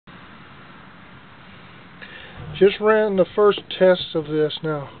Just ran the first test of this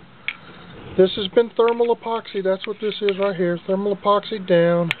now. This has been thermal epoxy. That's what this is right here. Thermal epoxy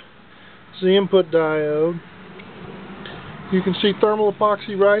down. It's the input diode. You can see thermal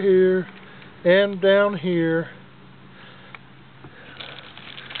epoxy right here and down here.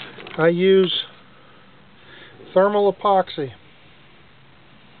 I use thermal epoxy.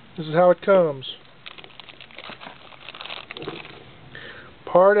 This is how it comes.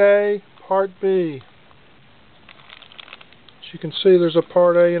 Part A, Part B. As you can see, there's a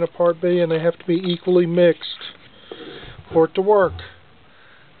Part A and a Part B, and they have to be equally mixed for it to work.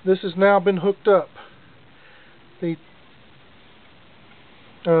 This has now been hooked up. The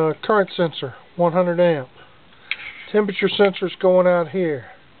current sensor, 100 amp. Temperature sensor is going out here.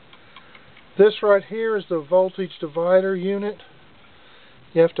 This right here is the voltage divider unit.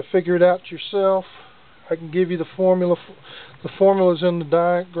 You have to figure it out yourself. I can give you the formula. The formula's in the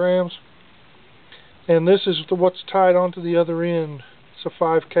diagrams. And this is what's tied onto the other end. It's a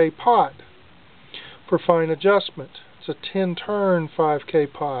 5K pot for fine adjustment. It's a 10-turn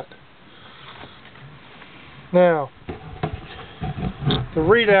 5K pot. Now, the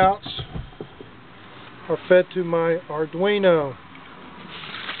readouts are fed to my Arduino.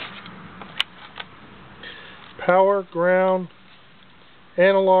 Power, ground,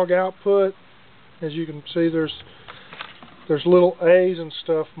 analog output. As you can see, there's little A's and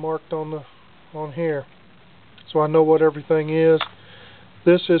stuff marked on here, so I know what everything is.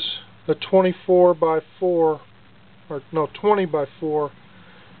 This is a 24 by 4, or no, 20 by 4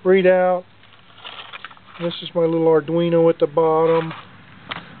 readout. This is my little Arduino at the bottom.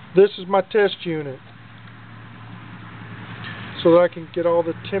 This is my test unit, so that I can get all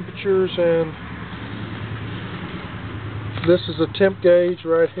the temperatures, and this is a temp gauge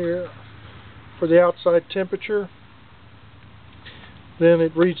right here for the outside temperature. Then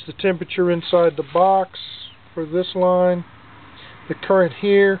it reads the temperature inside the box for this line. The current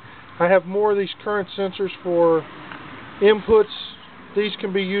here. I have more of these current sensors for inputs. These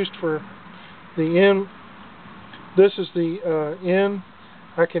can be used for the in. This is the in.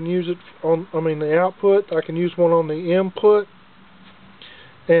 I can use it on, the output. I can use one on the input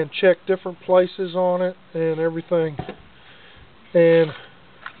and check different places on it and everything. And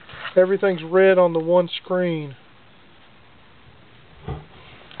everything's red on the one screen.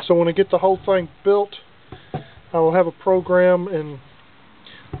 So when I get the whole thing built, I will have a program, and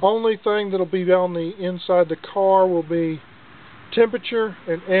only thing that'll be on the inside the car will be temperature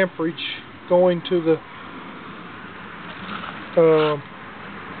and amperage going to the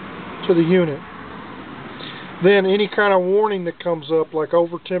unit. Then any kind of warning that comes up, like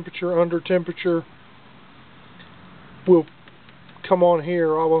over temperature, under temperature, will come on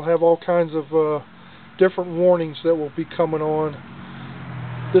here. I will have all kinds of different warnings that will be coming on.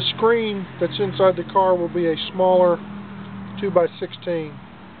 The screen that's inside the car will be a smaller 2x16.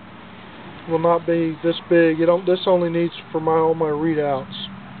 Will not be this big. This only needs for all my readouts.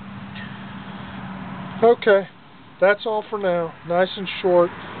 Okay, that's all for now. Nice and short.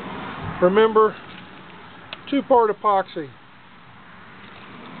 Remember, 2-part epoxy.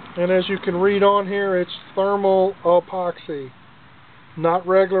 And as you can read on here, it's thermal epoxy, not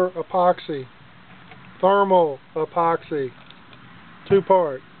regular epoxy. Thermal epoxy.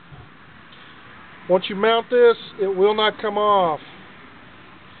 2-part. Once you mount this, it will not come off.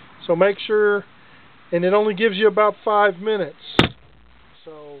 So make sure, and it only gives you about 5 minutes.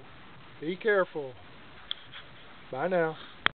 So be careful. Bye now.